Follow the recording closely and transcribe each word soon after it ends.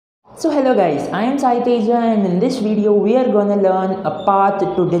So hello guys, I am Sai Teja, and in this video we are gonna learn a path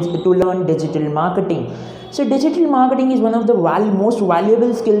to learn digital marketing. So digital marketing is one of the most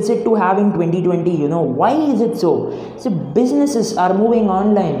valuable skill set to have in 2020. Why is it so? So businesses are moving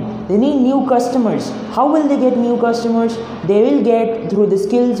online. They need new customers. How will they get new customers? They will get through the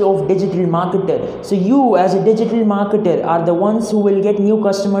skills of digital marketer. So you as a digital marketer are the ones who will get new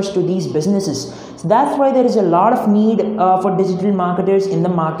customers to these businesses. So that's why there is a lot of need for digital marketers in the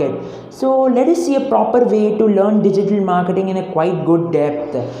market. So let us see a proper way to learn digital marketing in a quite good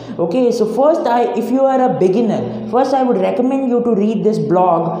depth. Okay, so first if you are a beginner, first I would recommend you to read this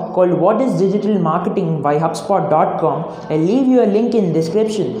blog called What is Digital Marketing by Hubspot.com. I'll leave you a link in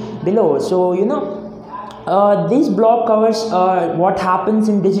description below. So this blog covers what happens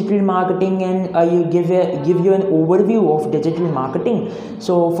in digital marketing, and you give you an overview of digital marketing.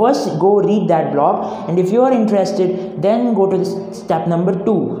 So first go read that blog, and if you are interested, then go to step number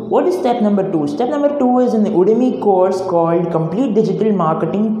 2. What is step number 2? Step number 2 is in the Udemy course called Complete Digital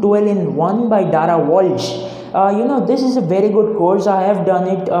Marketing 12 in 1 by Dara Walsh. This is a very good course. I have done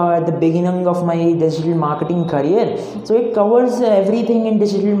it at the beginning of my digital marketing career. So it covers everything in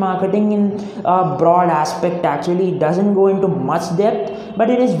digital marketing in a broad aspect. Actually, it doesn't go into much depth, but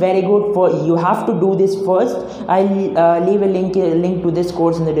it is very good. For you have to do this first. I'll leave a link to this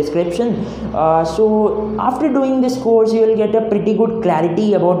course in the description. So after doing this course, you will get a pretty good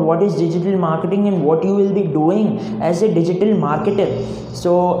clarity about what is digital marketing and what you will be doing as a digital marketer.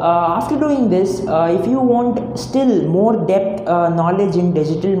 So after doing this, if you want still more depth knowledge in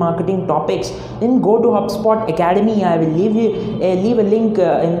digital marketing topics, then go to Hubspot Academy. I will leave a link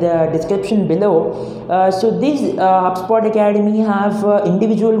in the description below. So this Hubspot Academy have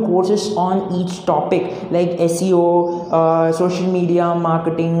individual courses on each topic like SEO, social media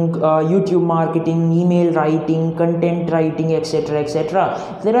marketing, YouTube marketing, email writing, content writing, etc.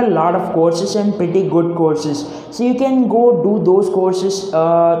 etc. There are a lot of courses and pretty good courses. So you can go do those courses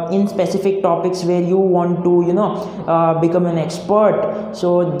in specific topics where you want to become an expert.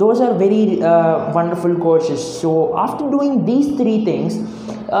 So those are very wonderful courses. So after doing these 3 things,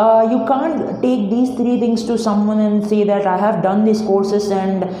 you can't take these 3 things to someone and say that I have done these courses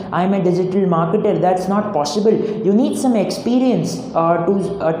and I'm a digital marketer. That's not possible. You need some experience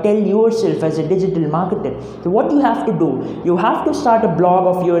to tell yourself as a digital marketer. So what you have to do, you have to start a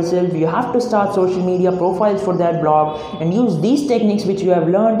blog of yourself. You have to start social media profiles for that blog and use these techniques which you have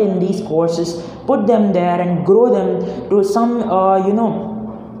learned in these courses, put them there and grow them to some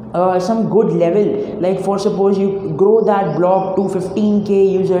some good level. Like for suppose you grow that blog to 15k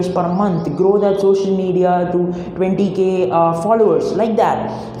users per month, grow that social media to 20k followers, like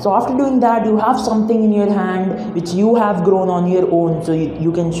that. So after doing that, you have something in your hand which you have grown on your own, so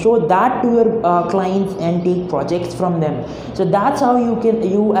you can show that to your clients and take projects from them. So that's how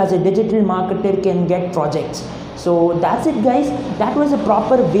you as a digital marketer can get projects. So that's it guys, that was a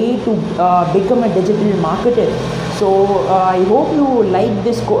proper way to become a digital marketer. So I hope you like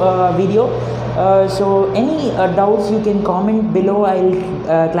this video. So any doubts you can comment below.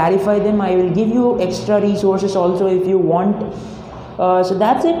 I'll clarify them. I will give you extra resources also if you want. So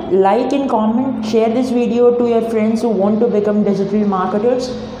that's it. Like and comment, share this video to your friends who want to become digital marketers.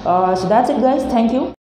 So that's it guys, thank you.